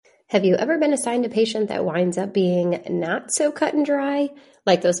Have you ever been assigned a patient that winds up being not so cut and dry?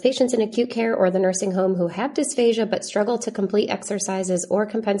 Like those patients in acute care or the nursing home who have dysphagia but struggle to complete exercises or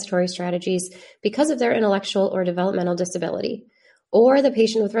compensatory strategies because of their intellectual or developmental disability. Or the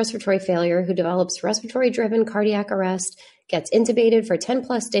patient with respiratory failure who develops respiratory-driven cardiac arrest, gets intubated for 10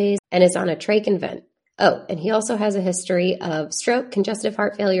 plus days, and is on a trach and vent. Oh, and he also has a history of stroke, congestive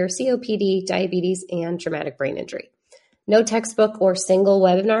heart failure, COPD, diabetes, and traumatic brain injury. No textbook or single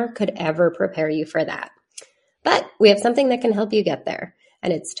webinar could ever prepare you for that. But we have something that can help you get there,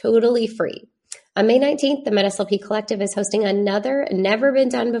 and it's totally free. On May 19th, the MedSLP Collective is hosting another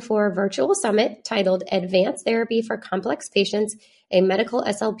never-been-done-before virtual summit titled Advanced Therapy for Complex Patients, a Medical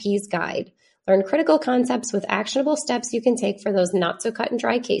SLP's Guide. Learn critical concepts with actionable steps you can take for those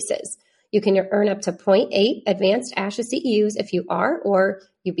not-so-cut-and-dry cases. You can earn up to 0.8 advanced ASHA CEUs if you are or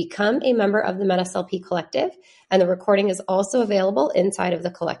you become a member of the MedSLP Collective, and the recording is also available inside of the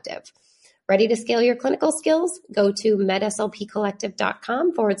collective. Ready to scale your clinical skills? Go to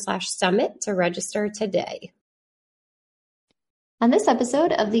medslpcollective.com/summit to register today. On this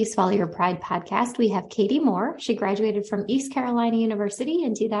episode of the Swallow Your Pride podcast, we have Katie Moore. She graduated from East Carolina University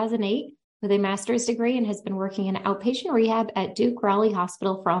in 2008 with a master's degree and has been working in outpatient rehab at Duke Raleigh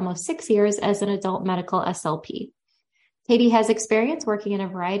Hospital for almost 6 years as an adult medical SLP. Katie has experience working in a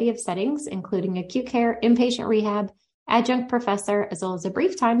variety of settings, including acute care, inpatient rehab, adjunct professor, as well as a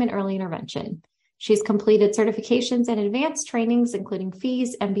brief time in early intervention. She's completed certifications and advanced trainings, including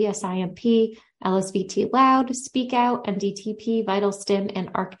FEES, MBS-IMP, LSVT Loud, Speak Out, MDTP, Vital Stim, and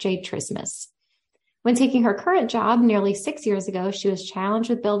ARC-J Trismus. When taking her current job nearly 6 years ago, she was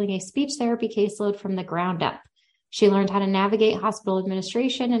challenged with building a speech therapy caseload from the ground up. She learned how to navigate hospital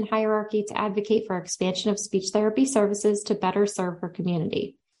administration and hierarchy to advocate for expansion of speech therapy services to better serve her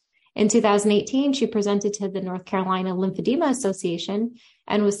community. In 2018, she presented to the North Carolina Lymphedema Association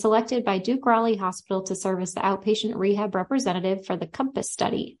and was selected by Duke Raleigh Hospital to serve as the outpatient rehab representative for the COMPASS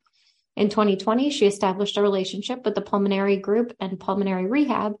study. In 2020, she established a relationship with the pulmonary group and pulmonary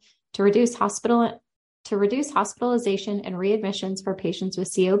rehab to reduce hospitalization and readmissions for patients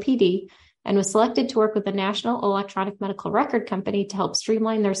with COPD, and was selected to work with the National Electronic Medical Record Company to help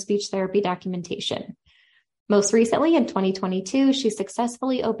streamline their speech therapy documentation. Most recently, in 2022, she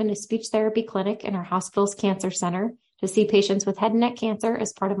successfully opened a speech therapy clinic in her hospital's cancer center to see patients with head and neck cancer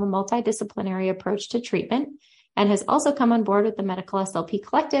as part of a multidisciplinary approach to treatment, and has also come on board with the Medical SLP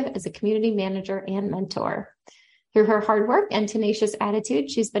Collective as a community manager and mentor. Through her hard work and tenacious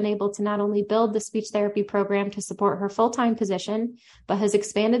attitude, she's been able to not only build the speech therapy program to support her full-time position, but has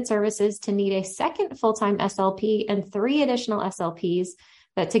expanded services to need a second full-time SLP and 3 additional SLPs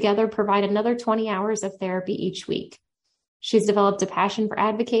that together provide another 20 hours of therapy each week. She's developed a passion for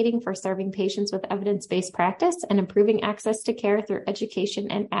advocating for serving patients with evidence-based practice and improving access to care through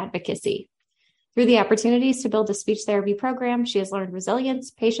education and advocacy. Through the opportunities to build a speech therapy program, she has learned resilience,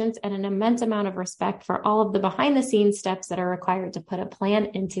 patience, and an immense amount of respect for all of the behind-the-scenes steps that are required to put a plan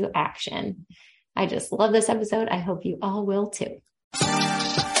into action. I just love this episode. I hope you all will too.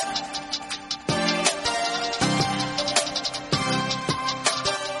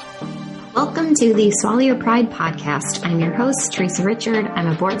 Welcome to the Swallow Your Pride podcast. I'm your host, Teresa Richard. I'm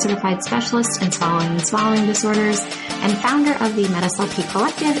a board-certified specialist in swallowing and swallowing disorders and founder of the MedSLP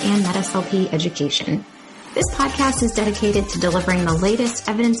Collective and MedSLP Education. This podcast is dedicated to delivering the latest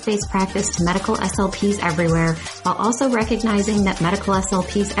evidence-based practice to medical SLPs everywhere, while also recognizing that medical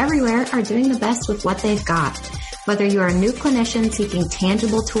SLPs everywhere are doing the best with what they've got. Whether you're a new clinician seeking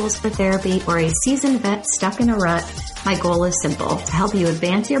tangible tools for therapy or a seasoned vet stuck in a rut, my goal is simple: to help you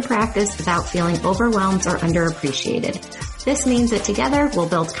advance your practice without feeling overwhelmed or underappreciated. This means that together we'll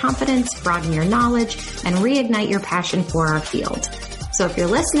build confidence, broaden your knowledge, and reignite your passion for our field. So if you're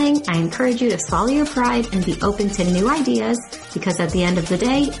listening, I encourage you to swallow your pride and be open to new ideas, because at the end of the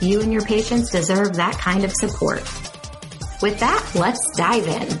day, you and your patients deserve that kind of support. With that, let's dive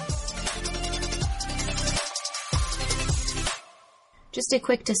in. Just a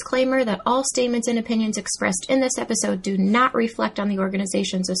quick disclaimer that all statements and opinions expressed in this episode do not reflect on the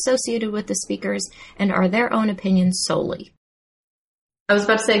organizations associated with the speakers and are their own opinions solely. I was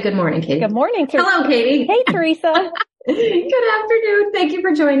about to say good morning, Katie. Good morning, Teresa. Hello, Katie. Hey, Teresa. Good afternoon. Thank you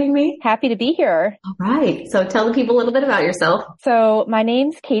for joining me. Happy to be here. All right. So tell the people a little bit about yourself. So my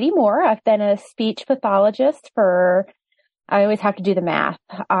name's Katie Moore. I've been a speech pathologist for, I always have to do the math,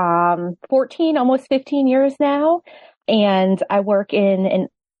 14, almost 15 years now. And I work in an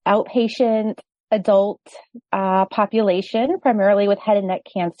outpatient adult population, primarily with head and neck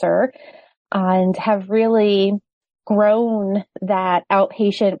cancer, and have really grown that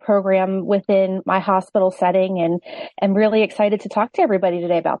outpatient program within my hospital setting, and I'm really excited to talk to everybody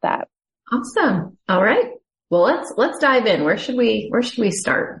today about that. Awesome. All right. Well, let's dive in. Where should we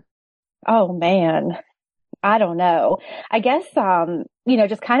start? Oh man, I don't know. I guess,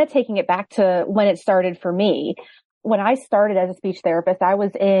 just kind of taking it back to when it started for me. When I started as a speech therapist, I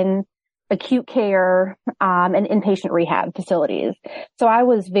was in acute care, and inpatient rehab facilities. So I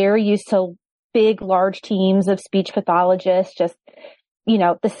was very used to big, large teams of speech pathologists. Just,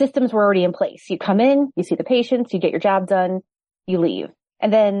 the systems were already in place. You come in, you see the patients, you get your job done, you leave.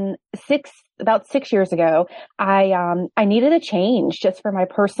 And then about 6 years ago, I needed a change just for my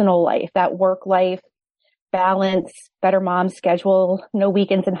personal life, that work life balance, better mom schedule, no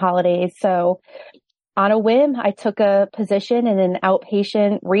weekends and holidays. So on a whim, I took a position in an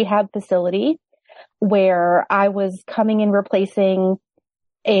outpatient rehab facility where I was coming in replacing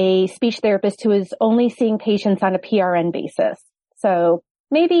a speech therapist who was only seeing patients on a PRN basis. So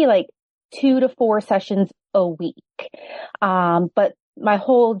maybe like 2 to 4 sessions a week. But my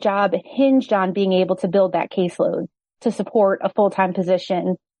whole job hinged on being able to build that caseload to support a full-time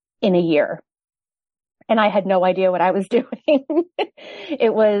position in a year. And I had no idea what I was doing.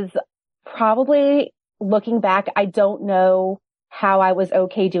 It was probably, looking back, I don't know how I was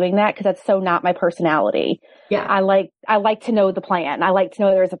okay doing that because that's so not my personality. Yeah. I like to know the plan. I like to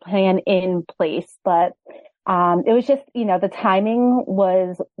know there's a plan in place, but it was just, the timing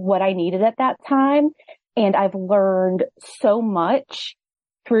was what I needed at that time. And I've learned so much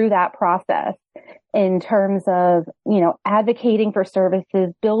through that process in terms of, advocating for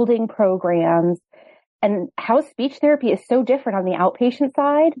services, building programs, and how speech therapy is so different on the outpatient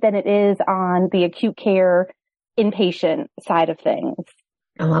side than it is on the acute care inpatient side of things.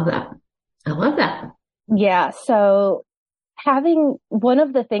 I love that. Yeah. So having one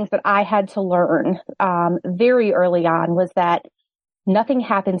of the things that I had to learn very early on was that nothing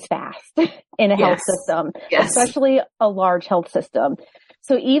happens fast in a health system, especially a large health system.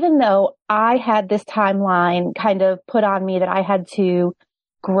 So even though I had this timeline kind of put on me that I had to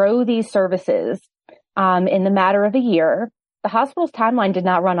grow these services in the matter of a year, the hospital's timeline did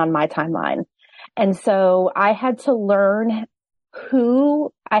not run on my timeline. And so I had to learn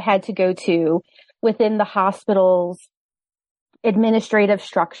who I had to go to within the hospital's administrative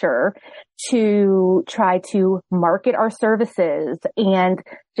structure to try to market our services and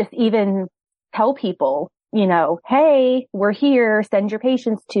just even tell people, hey, we're here, send your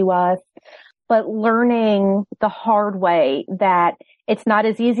patients to us. But learning the hard way that it's not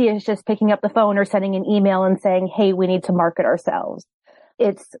as easy as just picking up the phone or sending an email and saying, hey, we need to market ourselves.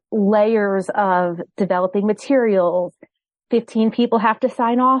 It's layers of developing materials. 15 people have to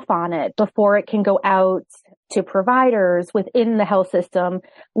sign off on it before it can go out to providers within the health system,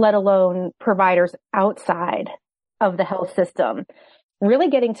 let alone providers outside of the health system. Really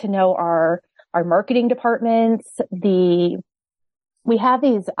getting to know our marketing departments. We have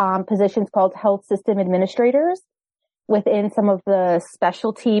these positions called health system administrators within some of the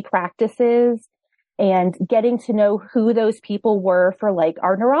specialty practices, and getting to know who those people were for like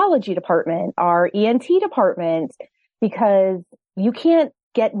our neurology department, our ENT department, because you can't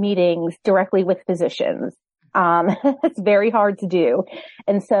get meetings directly with physicians. It's very hard to do.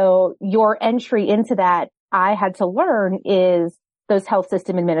 And so your entry into that, I had to learn, is those health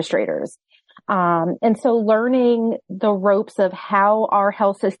system administrators. And so learning the ropes of how our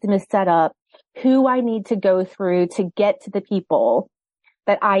health system is set up, who I need to go through to get to the people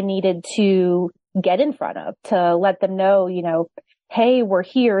that I needed to get in front of, to let them know, hey, we're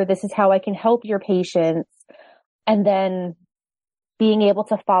here. This is how I can help your patients. And then being able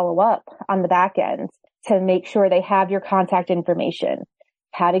to follow up on the back end to make sure they have your contact information,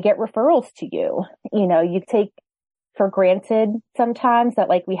 how to get referrals to you. You take for granted sometimes that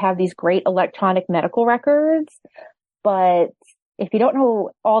like we have these great electronic medical records, but if you don't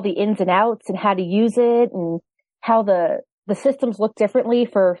know all the ins and outs and how to use it and how the systems look differently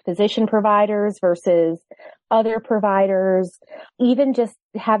for physician providers versus other providers, even just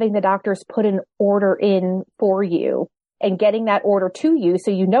having the doctors put an order in for you and getting that order to you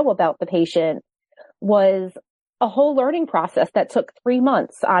so you know about the patient was a whole learning process that took 3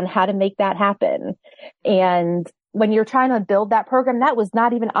 months on how to make that happen. And when you're trying to build that program, that was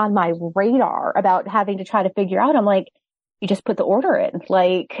not even on my radar about having to try to figure out. I'm like, you just put the order in.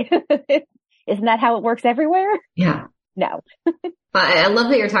 Like, isn't that how it works everywhere? Yeah. No. I love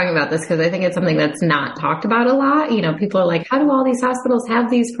that you're talking about this because I think it's something that's not talked about a lot. People are like, how do all these hospitals have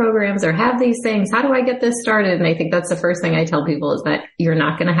these programs or have these things? How do I get this started? And I think that's the first thing I tell people is that you're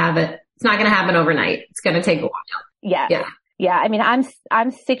not going to have it. It's not going to happen overnight. It's going to take a while. Yeah. I mean,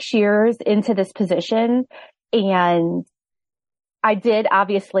 I'm 6 years into this position. And I grew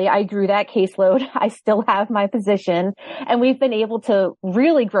that caseload. I still have my position, and we've been able to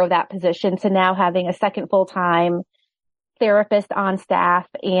really grow that position to now having a second full-time therapist on staff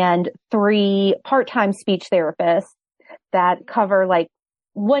and 3 part-time speech therapists that cover like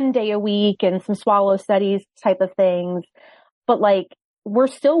 1 day a week and some swallow studies type of things. But like, we're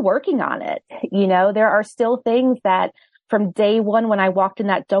still working on it. There are still things that from day one when I walked in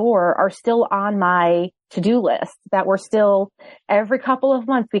that door are still on my to-do list that we're still, every couple of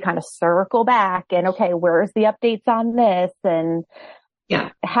months, we kind of circle back and, okay, where's the updates on this, and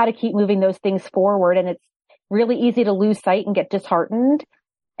how to keep moving those things forward. And it's really easy to lose sight and get disheartened.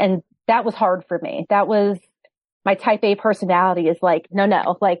 And that was hard for me. That was my type A personality, is like, no,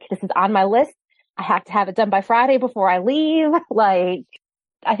 like, this is on my list. I have to have it done by Friday before I leave. Like,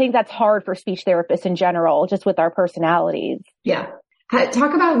 I think that's hard for speech therapists in general, just with our personalities. Yeah.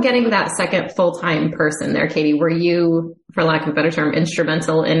 Talk about getting that second full-time person there, Katie. Were you, for lack of a better term,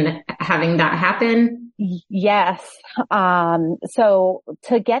 instrumental in having that happen? Yes. So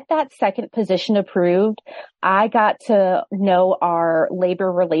to get that second position approved, I got to know our labor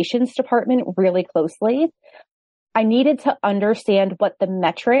relations department really closely. I needed to understand what the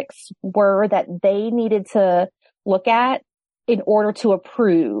metrics were that they needed to look at in order to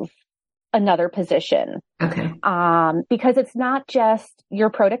approve another position. Okay. Because it's not just your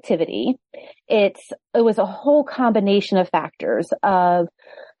productivity. It was a whole combination of factors of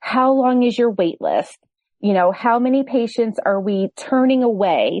how long is your wait list? How many patients are we turning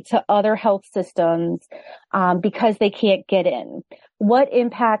away to other health systems, because they can't get in? What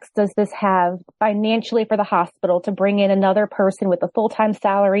impacts does this have financially for the hospital to bring in another person with a full-time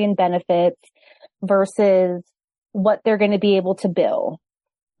salary and benefits versus what they're going to be able to bill?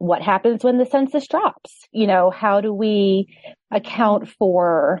 What happens when the census drops? How do we account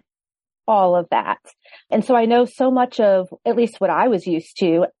for all of that? And so I know so much of, at least what I was used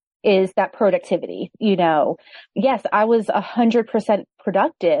to, is that productivity. Yes, I was 100%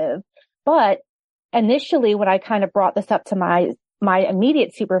 productive, but initially when I kind of brought this up to my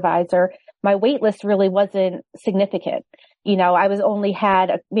immediate supervisor, my wait list really wasn't significant. I was only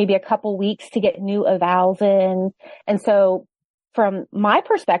had maybe a couple weeks to get new evals in. And so from my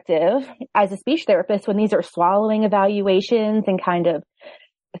perspective as a speech therapist, when these are swallowing evaluations and kind of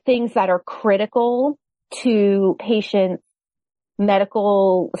things that are critical to patient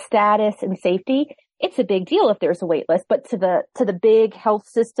medical status and safety, it's a big deal if there's a wait list. But to the big health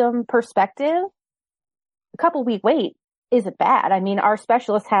system perspective, a couple week wait isn't bad. I mean, our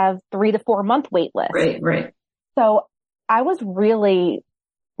specialists have 3 to 4 month wait lists. Right. So I was really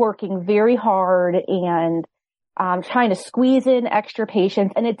working very hard and trying to squeeze in extra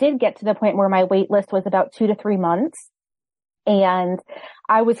patients. And it did get to the point where my wait list was about 2 to 3 months. And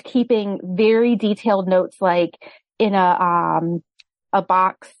I was keeping very detailed notes, like in a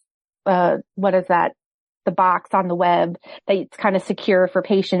box, what is that? The box on the web that's kind of secure for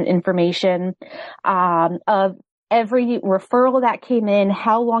patient information, of every referral that came in,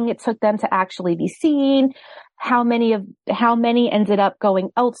 how long it took them to actually be seen, how many ended up going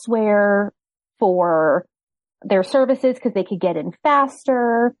elsewhere for their services because they could get in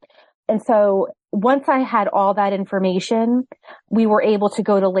faster. And so once I had all that information, we were able to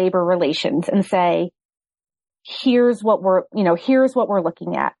go to labor relations and say, here's what we're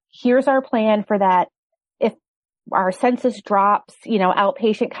looking at. Here's our plan for that. If our census drops,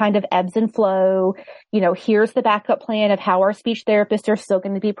 outpatient kind of ebbs and flow, here's the backup plan of how our speech therapists are still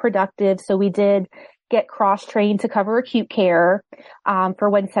going to be productive. So we did get cross-trained to cover acute care, for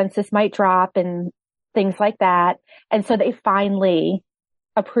when census might drop and things like that. And so they finally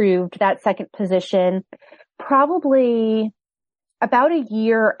approved that second position, probably about a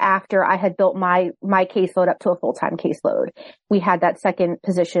year after I had built my caseload up to a full-time caseload. We had that second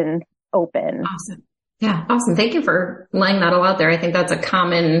position open. Awesome. Yeah. Awesome. Thank you for laying that all out there. I think that's a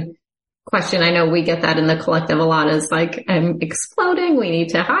common question. I know we get that in the collective a lot, is like, I'm exploding. We need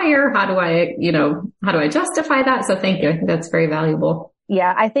to hire. How do I justify that? So thank you. That's very valuable.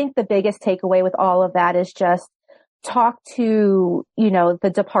 Yeah. I think the biggest takeaway with all of that is just talk to,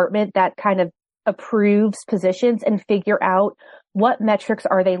 the department that kind of approves positions and figure out what metrics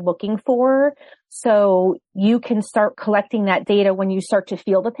are they looking for, so you can start collecting that data when you start to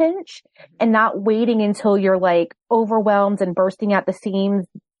feel the pinch and not waiting until you're like overwhelmed and bursting at the seams,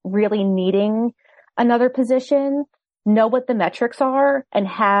 really needing another position. Know what the metrics are and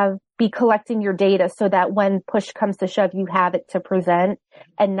be collecting your data so that when push comes to shove, you have it to present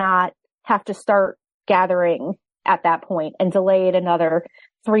and not have to start gathering at that point and delay it another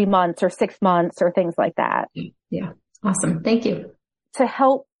 3 months or 6 months or things like that. Yeah. Awesome. Thank you. To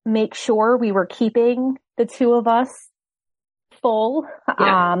help make sure we were keeping the two of us full.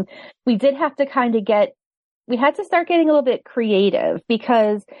 Yeah. We did have to we had to start getting a little bit creative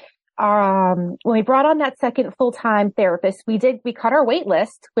because when we brought on that second full-time therapist, we cut our wait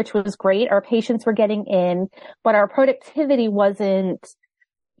list, which was great. Our patients were getting in, but our productivity wasn't,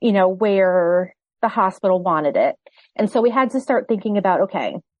 where the hospital wanted it. And so we had to start thinking about,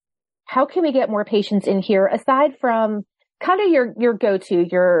 okay, how can we get more patients in here aside from kind of your go-to,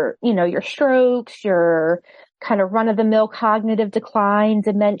 your strokes, your kind of run-of-the-mill cognitive decline,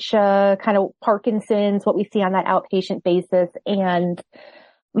 dementia, kind of Parkinson's, what we see on that outpatient basis. And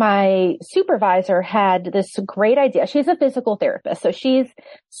my supervisor had this great idea. She's a physical therapist, so she's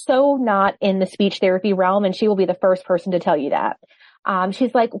so not in the speech therapy realm, and she will be the first person to tell you that.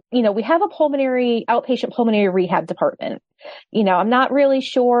 She's like, we have a outpatient pulmonary rehab department. I'm not really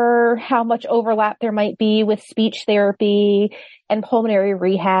sure how much overlap there might be with speech therapy and pulmonary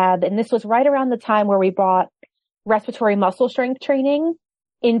rehab. And this was right around the time where we brought respiratory muscle strength training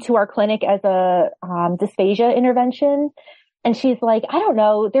into our clinic as a dysphagia intervention. And she's like, I don't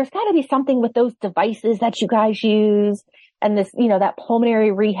know, there's got to be something with those devices that you guys use and this, that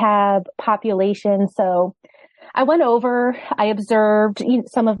pulmonary rehab population. So I went over, I observed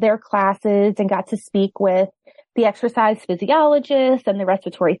some of their classes and got to speak with the exercise physiologist and the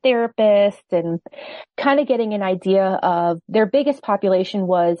respiratory therapist and kind of getting an idea of their biggest population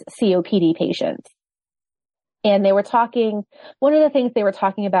was COPD patients. And one of the things they were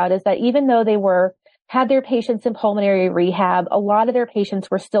talking about is that even though they had their patients in pulmonary rehab, a lot of their patients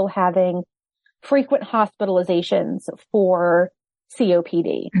were still having frequent hospitalizations for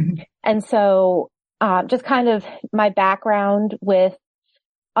COPD. Mm-hmm. And so just kind of my background with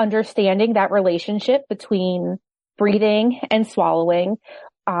understanding that relationship between breathing and swallowing,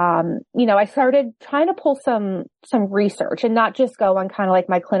 I started trying to pull some research and not just go on kind of like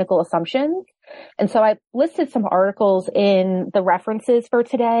my clinical assumptions. And so I listed some articles in the references for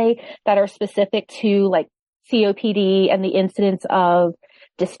today that are specific to like COPD and the incidence of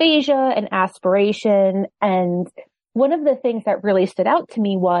dysphagia and aspiration. And one of the things that really stood out to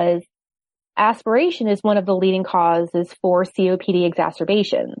me was aspiration is one of the leading causes for COPD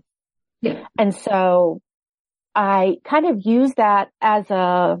exacerbations. Yeah. And so I kind of used that as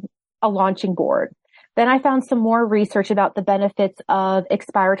a launching board. Then I found some more research about the benefits of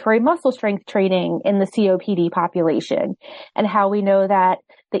expiratory muscle strength training in the COPD population and how we know that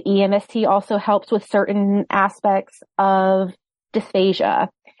the EMST also helps with certain aspects of dysphagia.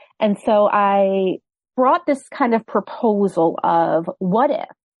 And so I brought this kind of proposal of what if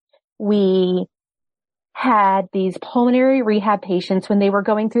we had these pulmonary rehab patients when they were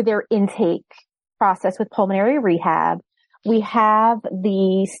going through their intake process with pulmonary rehab. We have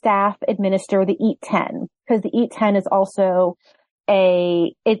the staff administer the EAT-10 because the EAT-10 is also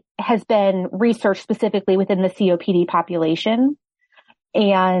it has been researched specifically within the COPD population,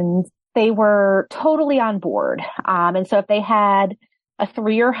 and they were totally on board. And so if they had a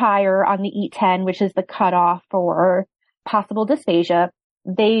 3 or higher on the EAT-10, which is the cutoff for possible dysphagia,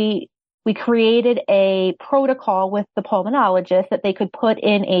 we created a protocol with the pulmonologist that they could put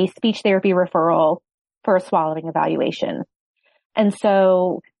in a speech therapy referral for a swallowing evaluation. And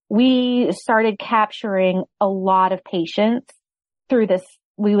so we started capturing a lot of patients through this.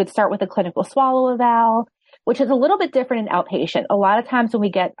 We would start with a clinical swallow eval, which is a little bit different in outpatient. A lot of times when we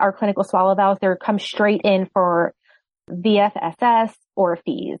get our clinical swallow evals, they come straight in for VFSS or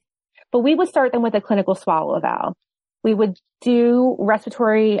fees. But we would start them with a clinical swallow eval. We would do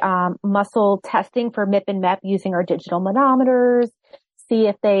respiratory muscle testing for MIP and MEP using our digital manometers, see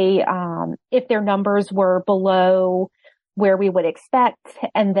if their numbers were below where we would expect,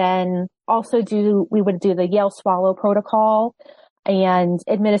 and then also we would do the Yale swallow protocol and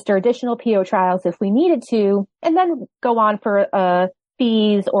administer additional PO trials if we needed to, and then go on for a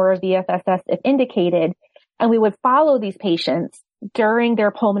fees or a VFSS if indicated. And we would follow these patients during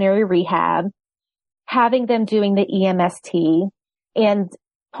their pulmonary rehab, having them doing the EMST, and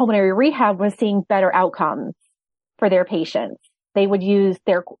pulmonary rehab was seeing better outcomes for their patients. They would use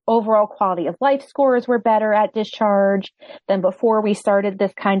their overall quality of life scores were better at discharge than before we started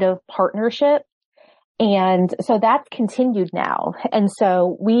this kind of partnership. And so that's continued now. And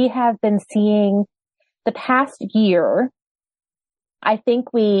so we have been seeing the past year, I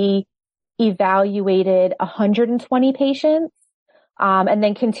think we evaluated 120 patients, and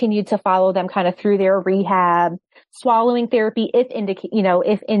then continued to follow them kind of through their rehab, swallowing therapy if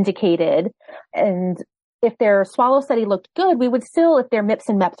indicated. And if their swallow study looked good, we would still, if their MIPS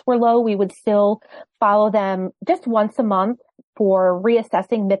and MEPS were low, we would still follow them just once a month for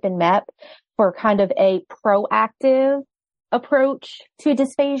reassessing MIP and MEP for kind of a proactive approach to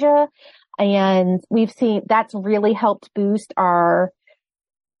dysphagia. And we've seen that's really helped boost our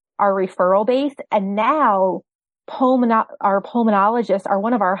referral base. And now our pulmonologists are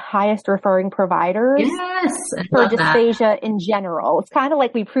one of our highest referring providers for dysphagia in general. It's kind of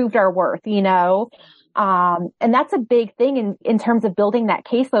like we proved our worth, you know? And that's a big thing in terms of building that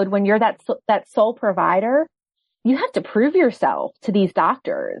caseload. When you're that sole provider, you have to prove yourself to these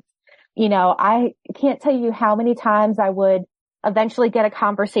doctors. You know, I can't tell you how many times I would eventually get a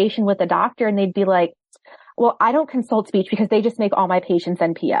conversation with a doctor and they'd be like, well, I don't consult speech because they just make all my patients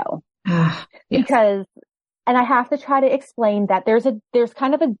NPO. Yes. And I have to try to explain that there's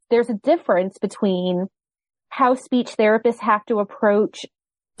a difference between how speech therapists have to approach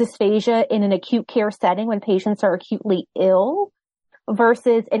dysphagia in an acute care setting when patients are acutely ill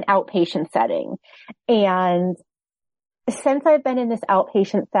versus an outpatient setting. And since I've been in this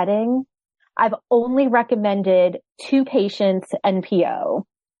outpatient setting, I've only recommended 2 patients NPO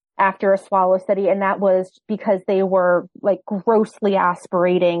after a swallow study. And that was because they were like grossly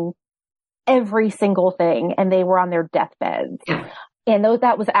aspirating every single thing and they were on their deathbeds. Yeah. And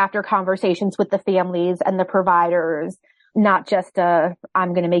that was after conversations with the families and the providers, not just I'm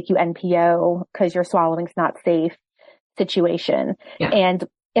going to make you NPO because your swallowing's not safe situation. Yeah. And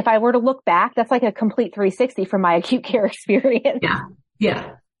if I were to look back, that's like a complete 360 from my acute care experience. Yeah.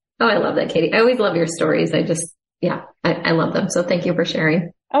 Yeah. Oh, I love that, Katie. I always love your stories. I love them. So thank you for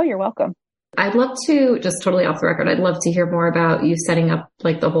sharing. Oh, you're welcome. I'd love to, just totally off the record, I'd love to hear more about you setting up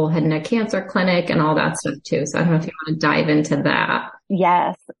like the whole head and neck cancer clinic and all that stuff too. So I don't know if you want to dive into that.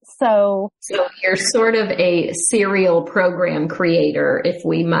 Yes. So you're sort of a serial program creator, if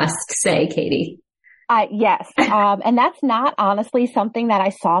we must say, Katie. Yes. And that's not honestly something that I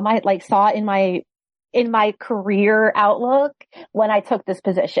saw in my career outlook when I took this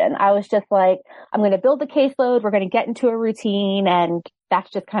position. I was just like, I'm going to build the caseload. We're going to get into a routine and that's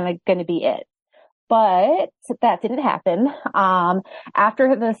just kind of going to be it. But that didn't happen.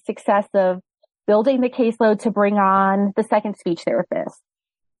 After the success of building the caseload to bring on the second speech therapist,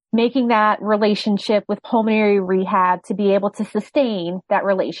 making that relationship with pulmonary rehab to be able to sustain that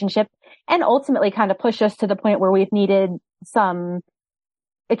relationship and ultimately kind of push us to the point where we've needed some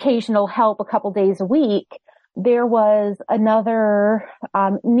occasional help a couple days a week, there was another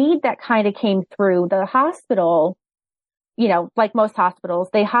need that kind of came through. The hospital, you know, like most hospitals,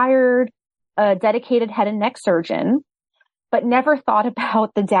 they hired a dedicated head and neck surgeon, but never thought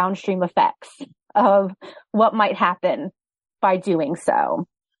about the downstream effects of what might happen by doing so.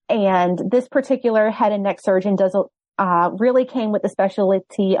 And this particular head and neck surgeon really came with the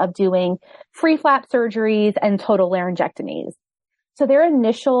specialty of doing free flap surgeries and total laryngectomies. So their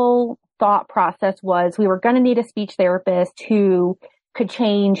initial thought process was we were going to need a speech therapist who could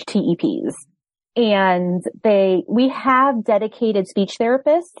change TEPs. And we have dedicated speech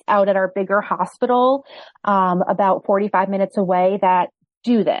therapists out at our bigger hospital, about 45 minutes away that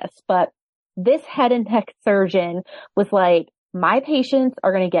do this. But this head and neck surgeon was like, my patients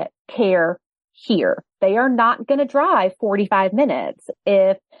are going to get care here. They are not going to drive 45 minutes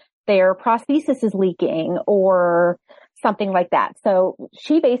if their prosthesis is leaking or something like that. So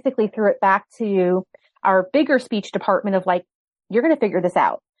she basically threw it back to our bigger speech department of like, you're going to figure this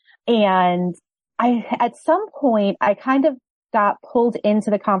out. And at some point, I kind of got pulled into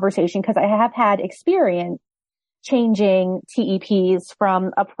the conversation because I have had experience changing TEPs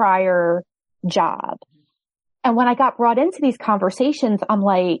from a prior job. And when I got brought into these conversations, I'm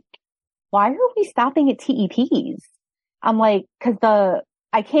like, why are we stopping at TEPs? I'm like,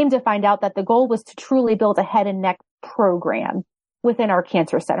 I came to find out that the goal was to truly build a head and neck program within our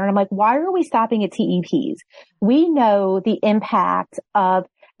cancer center. And I'm like, why are we stopping at TEPs? We know the impact of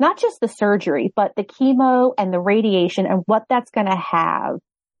not just the surgery, but the chemo and the radiation and what that's going to have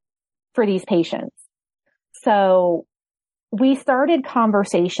for these patients. So we started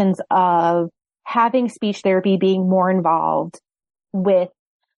conversations of having speech therapy being more involved with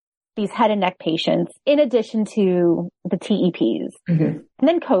these head and neck patients in addition to the TEPs. Mm-hmm. And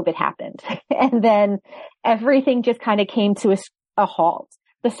then COVID happened. And then everything just kind of came to a halt.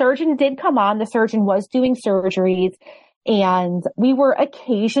 The surgeon did come on. The surgeon was doing surgeries. And we were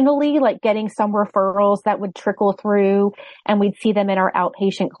occasionally like getting some referrals that would trickle through and we'd see them in our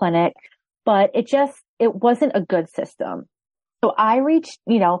outpatient clinic, but it wasn't a good system. So I reached,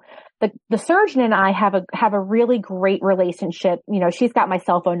 the surgeon and I have a really great relationship. She's got my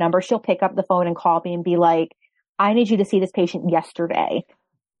cell phone number. She'll pick up the phone and call me and be like, I need you to see this patient yesterday.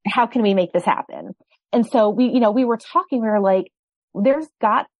 How can we make this happen? And so we were talking, we were like, there's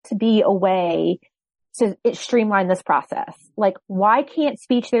got to be a way to streamline this process. Like, why can't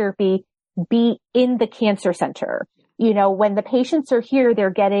speech therapy be in the cancer center? when the patients are here, they're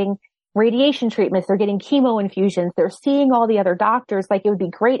getting radiation treatments, they're getting chemo infusions, they're seeing all the other doctors. Like, it would be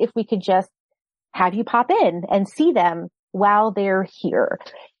great if we could just have you pop in and see them while they're here.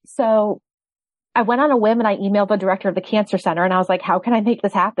 So I went on a whim and I emailed the director of the cancer center and I was like, how can I make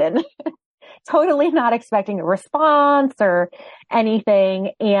this happen? Totally not expecting a response or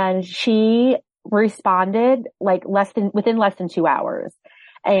anything. And she responded like within less than 2 hours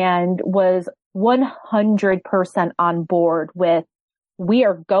and was 100% on board with, we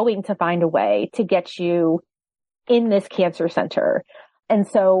are going to find a way to get you in this cancer center. And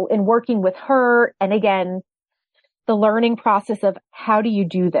so in working with her, and again, the learning process of how do you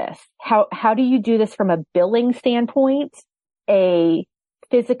do this? How do you do this from a billing standpoint, a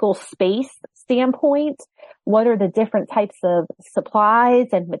physical space standpoint? What are the different types of supplies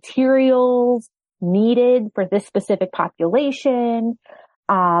and materials needed for this specific population?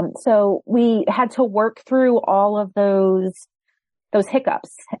 So we had to work through all of those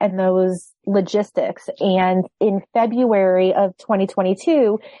hiccups and those logistics. And in February of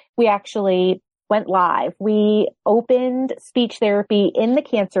 2022, we actually went live. We opened speech therapy in the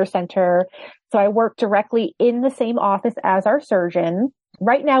cancer center. So I work directly in the same office as our surgeon.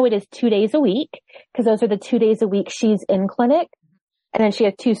 Right now it is 2 days a week because those are the 2 days a week she's in clinic. And then she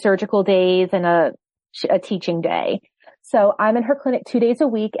has 2 surgical days and a teaching day. So I'm in her clinic 2 days a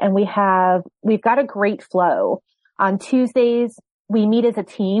week and we've got a great flow. On Tuesdays, we meet as a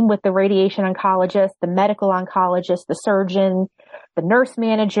team with the radiation oncologist, the medical oncologist, the surgeon, the nurse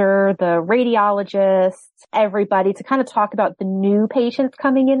manager, the radiologist, everybody to kind of talk about the new patients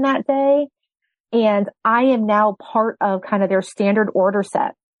coming in that day. And I am now part of kind of their standard order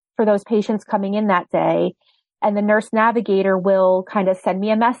set for those patients coming in that day. And the nurse navigator will kind of send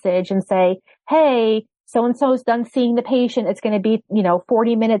me a message and say, hey, so-and-so is done seeing the patient. It's going to be,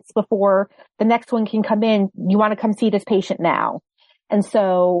 40 minutes before the next one can come in. You want to come see this patient now. And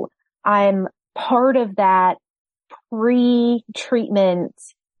so I'm part of that pre-treatment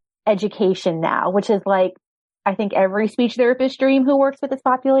education now, which is like, I think every speech therapist dream who works with this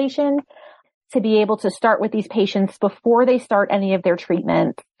population, to be able to start with these patients before they start any of their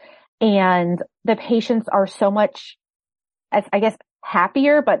treatment. And the patients are so much, I guess,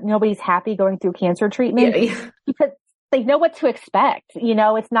 happier, but nobody's happy going through cancer treatment because they know what to expect.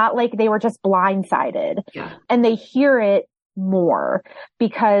 It's not like they were just blindsided and they hear it more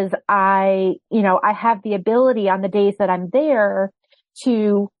because I have the ability on the days that I'm there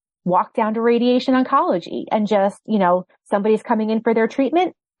to walk down to radiation oncology and just, somebody's coming in for their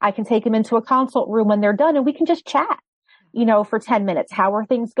treatment. I can take them into a consult room when they're done and we can just chat, for 10 minutes. How are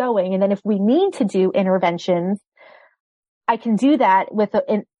things going? And then if we need to do interventions, I can do that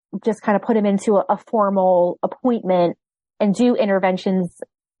just kind of put them into a formal appointment and do interventions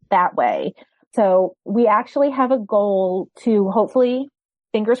that way. So we actually have a goal to hopefully,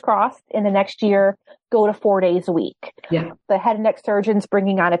 fingers crossed, in the next year, go to 4 days a week. Yeah. The head and neck surgeon's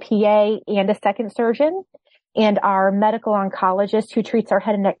bringing on a PA and a second surgeon. And our medical oncologist who treats our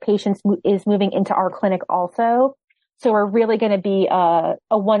head and neck patients is moving into our clinic also. So we're really going to be a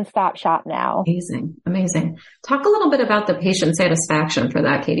one-stop shop now. Amazing. Amazing. Talk a little bit about the patient satisfaction for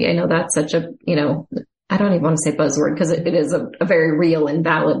that, Katie. I know that's such a, I don't even want to say buzzword because it is a very real and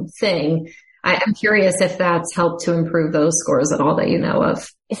valid thing. I'm curious if that's helped to improve those scores at all that you know of.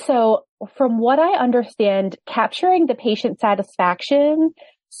 So from what I understand, capturing the patient satisfaction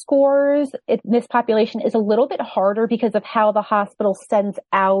scores in this population is a little bit harder because of how the hospital sends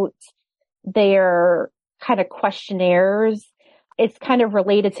out their kind of questionnaires. It's kind of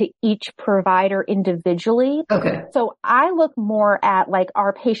related to each provider individually. Okay. So I look more at like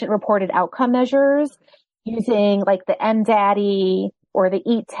our patient reported outcome measures using like the MDADI or the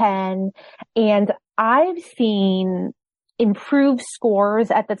EAT-10. And I've seen improved scores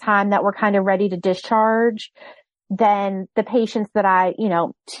at the time that we're kind of ready to discharge than the patients that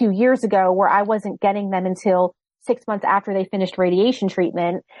 2 years ago where I wasn't getting them until 6 months after they finished radiation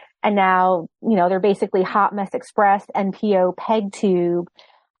treatment. And now, they're basically hot mess express, NPO, PEG tube.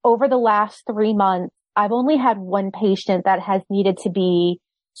 Over the last 3 months, I've only had one patient that has needed to be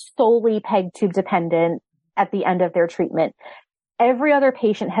solely PEG tube dependent at the end of their treatment. Every other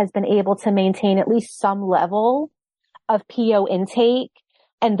patient has been able to maintain at least some level of PO intake.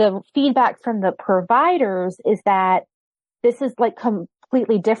 And the feedback from the providers is that this is like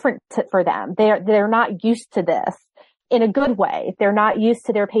completely different for them. They're not used to this in a good way. They're not used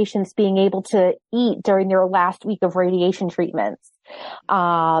to their patients being able to eat during their last week of radiation treatments.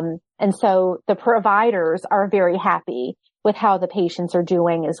 And so the providers are very happy with how the patients are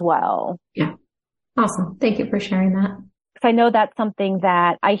doing as well. Yeah. Awesome. Thank you for sharing that. I know that's something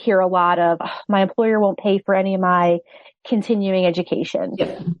that I hear a lot of. My employer won't pay for any of my continuing education.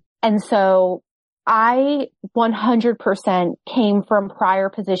 Yep. And so I 100% came from prior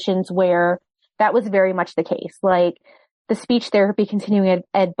positions where that was very much the case. Like the speech therapy continuing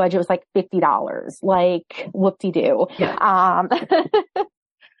ed budget was like $50, like whoop-de-doo. Yeah.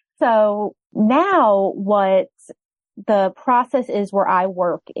 So now what the process is where I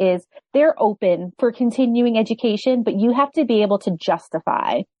work is they're open for continuing education, but you have to be able to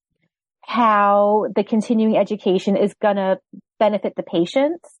justify how the continuing education is going to benefit the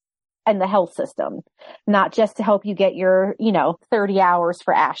patients and the health system, not just to help you get your, 30 hours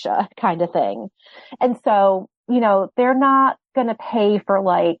for ASHA kind of thing. And so, they're not going to pay for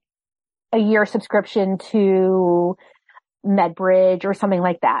like a year subscription to MedBridge or something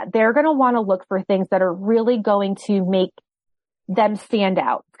like that. They're going to want to look for things that are really going to make them stand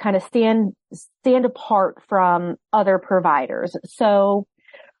out, kind of stand apart from other providers. So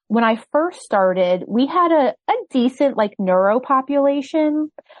when I first started, we had a decent like neuro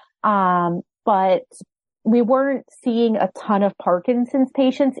population, but we weren't seeing a ton of Parkinson's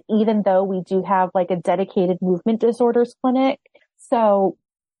patients, even though we do have like a dedicated movement disorders clinic. So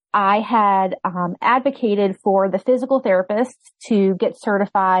I had advocated for the physical therapists to get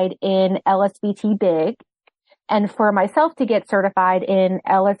certified in LSVT Big and for myself to get certified in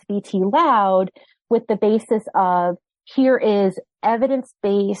LSVT Loud with the basis of here is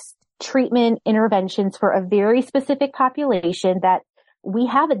evidence-based treatment interventions for a very specific population that we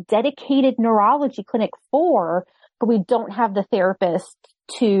have a dedicated neurology clinic for, but we don't have the therapist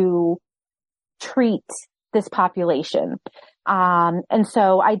to treat this population. And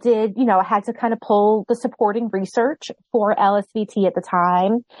so I did, I had to kind of pull the supporting research for LSVT at the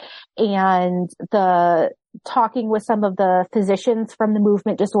time and talking with some of the physicians from the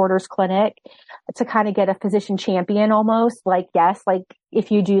movement disorders clinic to kind of get a physician champion almost like, yes, like if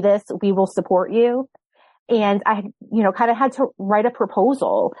you do this, we will support you. And I, kind of had to write a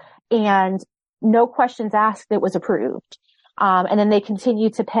proposal and no questions asked, it was approved. And then they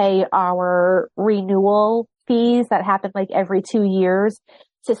continued to pay our renewal fees that happen like every 2 years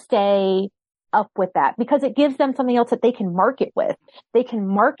to stay up with that because it gives them something else that they can market with. They can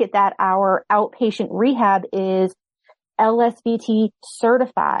market that our outpatient rehab is LSVT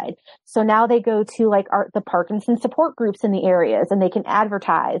certified. So now they go to like the Parkinson support groups in the areas and they can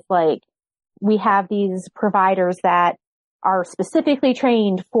advertise like we have these providers that are specifically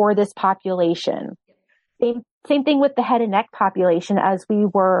trained for this population. Same thing with the head and neck population as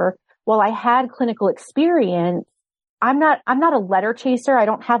while I had clinical experience, I'm not a letter chaser. I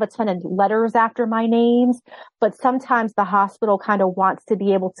don't have a ton of letters after my names, but sometimes the hospital kind of wants to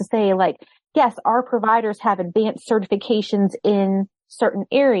be able to say like, yes, our providers have advanced certifications in certain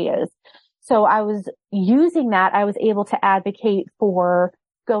areas. So I was using that. I was able to advocate for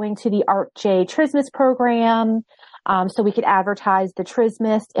going to the ARC-J Trismus program. So we could advertise the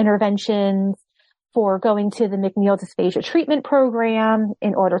Trismus interventions, for going to the McNeil Dysphagia Treatment Program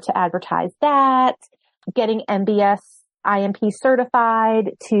in order to advertise that, getting MBS IMP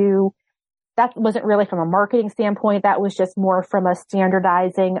certified that wasn't really from a marketing standpoint. That was just more from a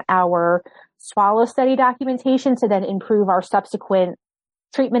standardizing our swallow study documentation to then improve our subsequent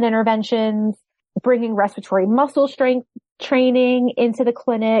treatment interventions, bringing respiratory muscle strength training into the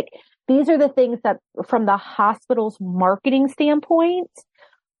clinic. These are the things that from the hospital's marketing standpoint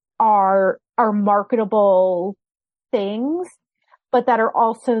are marketable things, but that are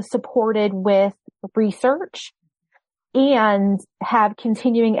also supported with research and have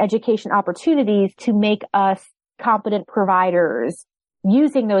continuing education opportunities to make us competent providers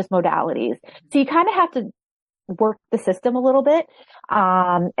using those modalities. So you kind of have to work the system a little bit,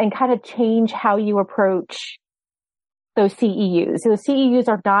 and kind of change how you approach those CEUs. So the CEUs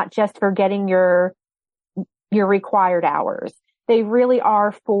are not just for getting your required hours. They really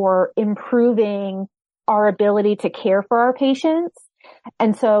are for improving our ability to care for our patients.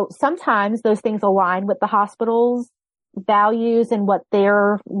 And so sometimes those things align with the hospital's values and what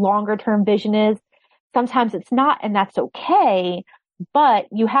their longer term vision is. Sometimes it's not, and that's okay. But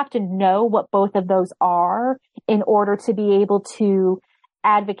you have to know what both of those are in order to be able to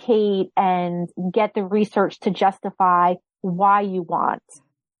advocate and get the research to justify why you want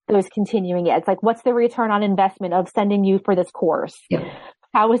those continuing eds. Like, what's the return on investment of sending you for this course? Yeah.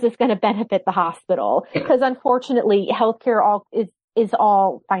 How is this going to benefit the hospital? Because unfortunately, healthcare is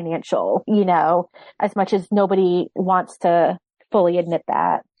all financial, as much as nobody wants to fully admit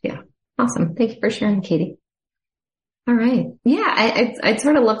that. Yeah. Awesome. Thank you for sharing, Katie. All right. Yeah. I'd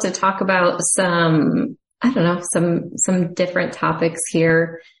sort of love to talk about some different topics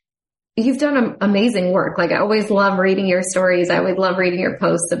here. you've done amazing work. Like I always love reading your stories. I always love reading your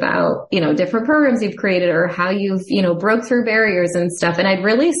posts about, different programs you've created or how you've, broke through barriers and stuff. And I'd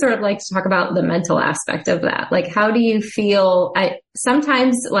really sort of like to talk about the mental aspect of that. Like, how do you feel?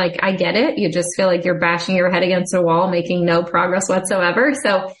 Sometimes like I get it. You just feel like you're bashing your head against a wall, making no progress whatsoever.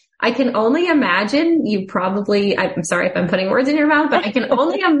 So I can only imagine I'm sorry if I'm putting words in your mouth, but I can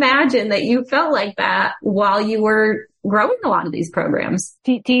only imagine that you felt like that while you were growing a lot of these programs.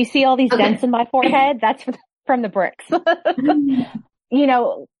 Do you see all these dents in my forehead? That's from the bricks.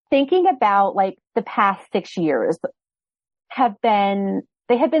 Thinking about like the past 6 years have been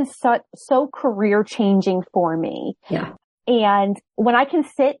so career changing for me. Yeah. And when I can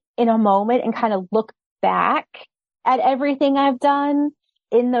sit in a moment and kind of look back at everything I've done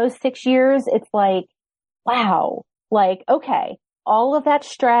in those 6 years, it's like, wow, like, okay, all of that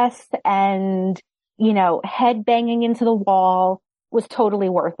stress and head banging into the wall was totally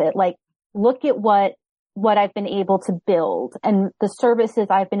worth it. Like, look at what I've been able to build and the services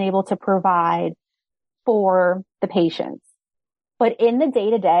I've been able to provide for the patients. But in the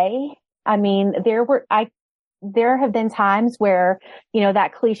day to day, I mean, there have been times where,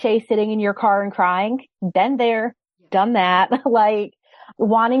 that cliche sitting in your car and crying, been there, done that, like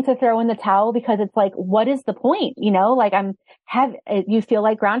wanting to throw in the towel because it's like, what is the point? Like you feel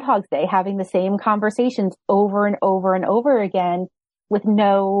like Groundhog's Day, having the same conversations over and over and over again with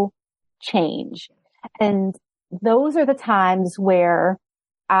no change. And those are the times where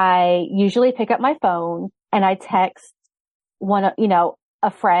I usually pick up my phone and I text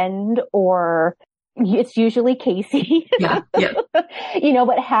a friend, or it's usually Casey. Yeah.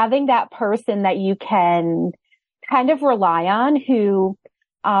 But having that person that you can kind of rely on who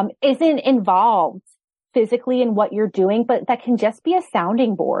isn't involved physically in what you're doing, but that can just be a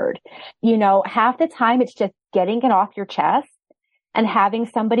sounding board. Half the time it's just getting it off your chest and having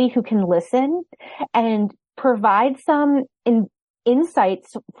somebody who can listen and provide some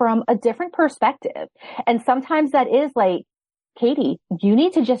insights from a different perspective. And sometimes that is like, Katie, you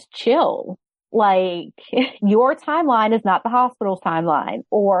need to just chill. Like, your timeline is not the hospital's timeline.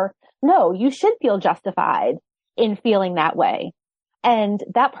 Or no, you should feel justified in feeling that way. And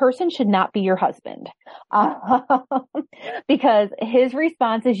that person should not be your husband. Because his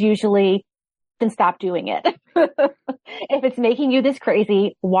response is usually, then stop doing it. If it's making you this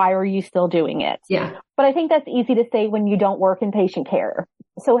crazy, why are you still doing it? Yeah. But I think that's easy to say when you don't work in patient care.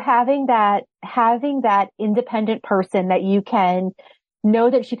 So having that independent person that you can know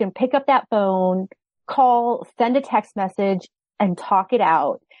that you can pick up that phone, call, send a text message and talk it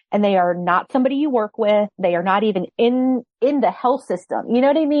out. And they are not somebody you work with. They are not even in the health system. You know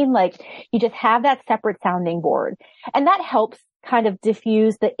what I mean? Like, you just have that separate sounding board, and that helps kind of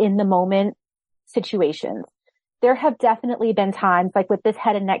diffuse the in the moment situations. There have definitely been times, like with this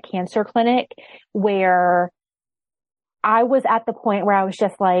head and neck cancer clinic, where I was at the point where I was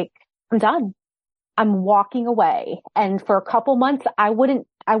just like, I'm done. I'm walking away. And for a couple months, I wouldn't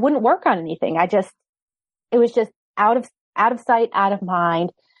work on anything. It was just out of sight, out of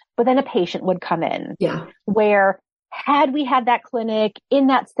mind. But then a patient would come in. Yeah. Where had we had that clinic in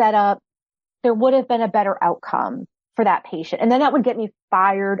that setup, there would have been a better outcome for that patient. And then that would get me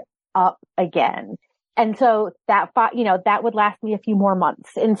fired up again. And so that would last me a few more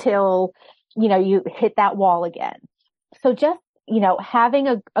months until, you hit that wall again. So just,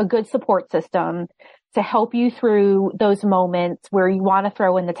 having a good support system to help you through those moments where you want to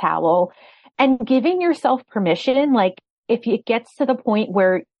throw in the towel, and giving yourself permission. Like, if it gets to the point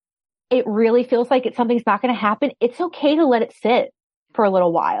where it really feels like something's not going to happen, it's okay to let it sit for a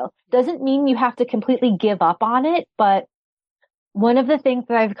little while. Doesn't mean you have to completely give up on it. But one of the things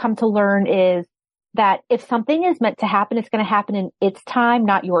that I've come to learn is that if something is meant to happen, it's going to happen in its time,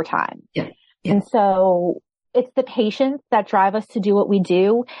 not your time. Yeah. And so it's the patients that drive us to do what we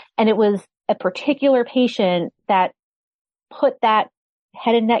do. And it was a particular patient that put that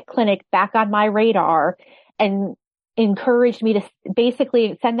head and neck clinic back on my radar and encouraged me to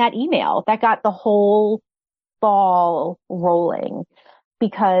basically send that email that got the whole ball rolling,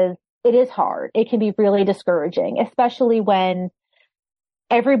 because it is hard. It can be really discouraging, especially when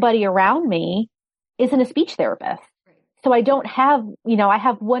everybody around me isn't a speech therapist. So I don't have, I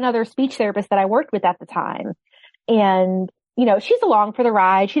have one other speech therapist that I worked with at the time. And, she's along for the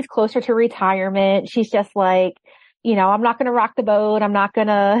ride. She's closer to retirement. She's just like, I'm not going to rock the boat. I'm not going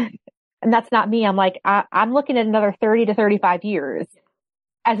to, and that's not me. I'm like, I'm looking at another 30 to 35 years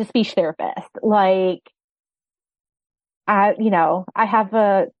as a speech therapist. Like, I have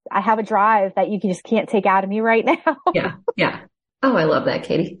a drive that you just can't take out of me right now. Yeah. Oh, I love that,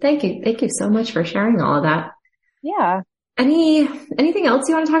 Katie. Thank you. Thank you so much for sharing all of that. Yeah. Anything else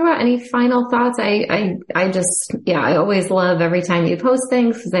you want to talk about? Any final thoughts? I always love every time you post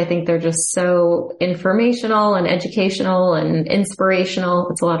things because I think they're just so informational and educational and inspirational.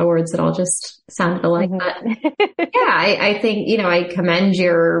 It's a lot of words that all just sounded alike, but yeah, I think, I commend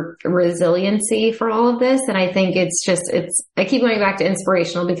your resiliency for all of this. And I think I keep going back to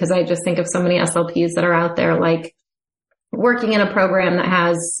inspirational because I just think of so many SLPs that are out there, like working in a program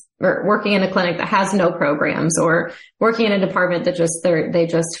or working in a clinic that has no programs, or working in a department that they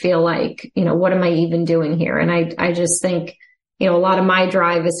just feel like, what am I even doing here? And I just think, a lot of my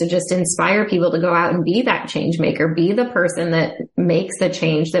drive is to just inspire people to go out and be that change maker, be the person that makes the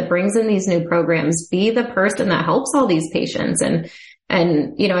change, that brings in these new programs, be the person that helps all these patients. And,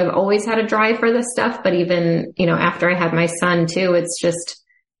 I've always had a drive for this stuff, but even, after I had my son too, it's just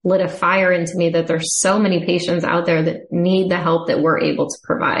lit a fire into me that there's so many patients out there that need the help that we're able to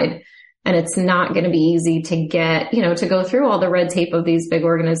provide. And it's not going to be easy to get, to go through all the red tape of these big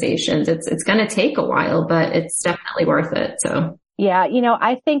organizations. It's going to take a while, but it's definitely worth it. So yeah,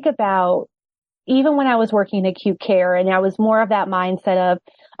 I think about even when I was working in acute care, and I was more of that mindset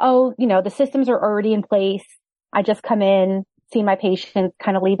of, the systems are already in place. I just come in, see my patients,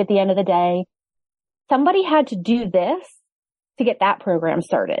 kind of leave at the end of the day. Somebody had to do this to get that program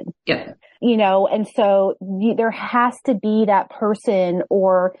started. Yeah. And so there has to be that person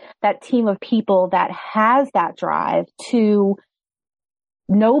or that team of people that has that drive to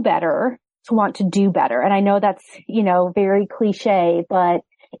know better, to want to do better. And I know that's, very cliche, but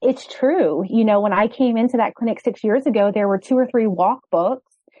it's true. When I came into that clinic 6 years ago, there were 2 or 3 walk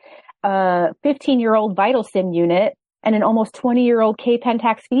books, a 15-year-old Vital Sim unit, and an almost 20-year-old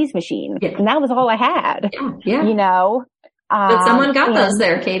K-Pentax Fees machine. Yeah. And that was all I had, But someone got those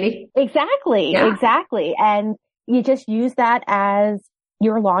there, Katie. Exactly. Yeah. Exactly. And you just use that as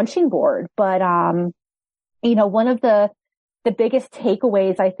your launching board. But, one of the biggest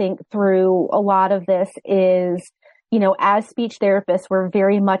takeaways I think through a lot of this is, as speech therapists, we're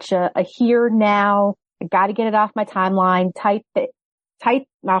very much a here now. I got to get it off my timeline, type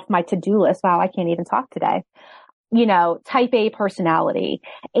off my to-do list. Wow, I can't even talk today. Type A personality.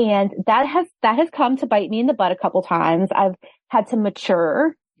 And that has come to bite me in the butt a couple times. I've had to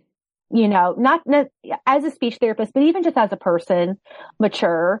mature, not as a speech therapist, but even just as a person,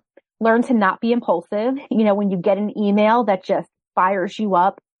 mature, learn to not be impulsive. When you get an email that just fires you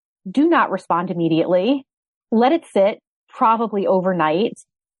up, do not respond immediately. Let it sit, probably overnight.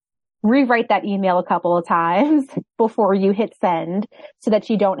 Rewrite that email a couple of times before you hit send so that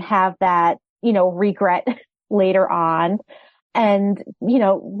you don't have that, regret later on. And,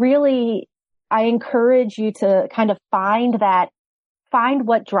 really, I encourage you to kind of find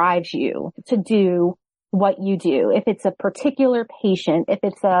what drives you to do what you do. If it's a particular patient, if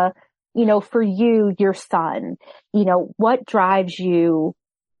it's for you, your son, what drives you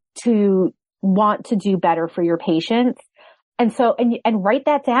to want to do better for your patients. And so, and write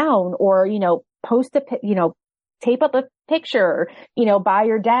that down, or, post tape up a picture, by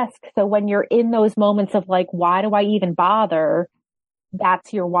your desk. So when you're in those moments of like, why do I even bother?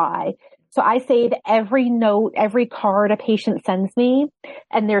 That's your why. So I save every note, every card a patient sends me,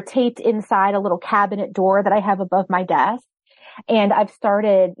 and they're taped inside a little cabinet door that I have above my desk. And I've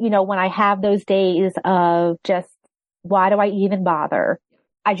started, when I have those days of just, why do I even bother?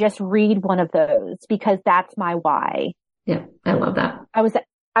 I just read one of those because that's my why. Yeah. I love that. I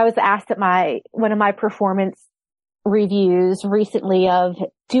was asked at one of my performance reviews recently of,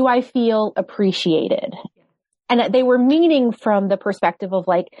 do I feel appreciated? And they were meaning from the perspective of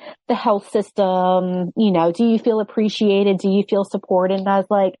like the health system, do you feel appreciated? Do you feel supported? And I was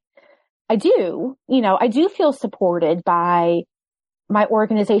like, I do, I do feel supported by my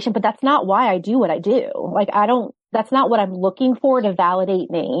organization, but that's not why I do what I do. Like, that's not what I'm looking for to validate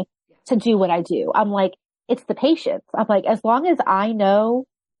me to do what I do. I'm like, it's the patients. I'm like, as long as I know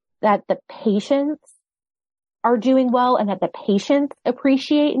that the patients are doing well and that the patients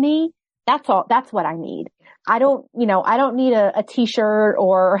appreciate me, that's all. That's what I need. I don't need a t-shirt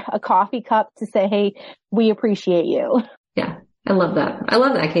or a coffee cup to say, hey, we appreciate you. Yeah. I love that. I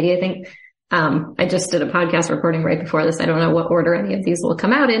love that, Katie. I think, I just did a podcast recording right before this. I don't know what order any of these will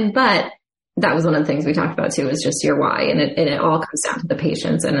come out in, but that was one of the things we talked about too, is just your why. And it all comes down to the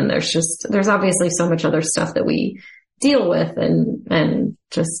patients. And then there's obviously so much other stuff that we deal with and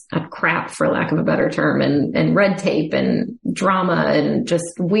just crap, for lack of a better term, and red tape and drama and just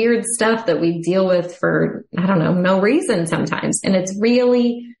weird stuff that we deal with for, I don't know, no reason sometimes. And it's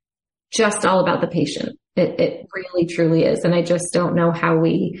really just all about the patient. It really truly is. And I just don't know how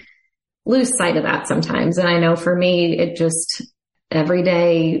we lose sight of that sometimes. And I know for me, every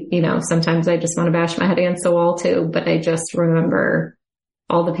day, sometimes I just want to bash my head against the wall too, but I just remember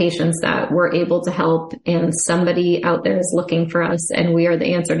all the patients that we're able to help, and somebody out there is looking for us, and we are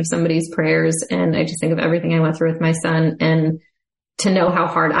the answer to somebody's prayers. And I just think of everything I went through with my son, and to know how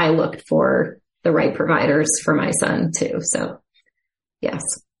hard I looked for the right providers for my son too. So yes.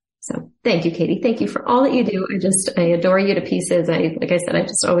 So thank you, Katie. Thank you for all that you do. I adore you to pieces. Like I said, I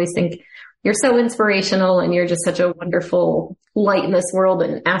just always think you're so inspirational, and you're just such a wonderful light in this world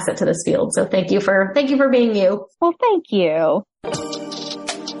and asset to this field. So thank you for being you. Well, thank you.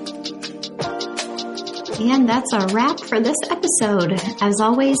 And that's a wrap for this episode. As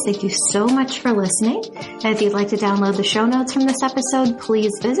always, thank you so much for listening. And if you'd like to download the show notes from this episode,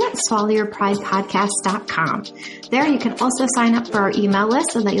 please visit swallowyourpridepodcast.com. There you can also sign up for our email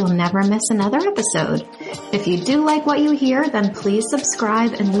list so that you'll never miss another episode. If you do like what you hear, then please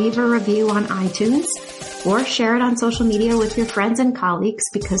subscribe and leave a review on iTunes, or share it on social media with your friends and colleagues,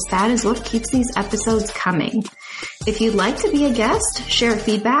 because that is what keeps these episodes coming. If you'd like to be a guest, share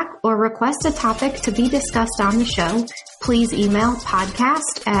feedback, or request a topic to be discussed on the show, please email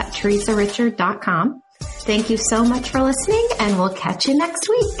podcast@teresarichard.com. Thank you so much for listening, and we'll catch you next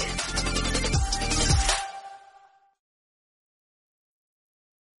week.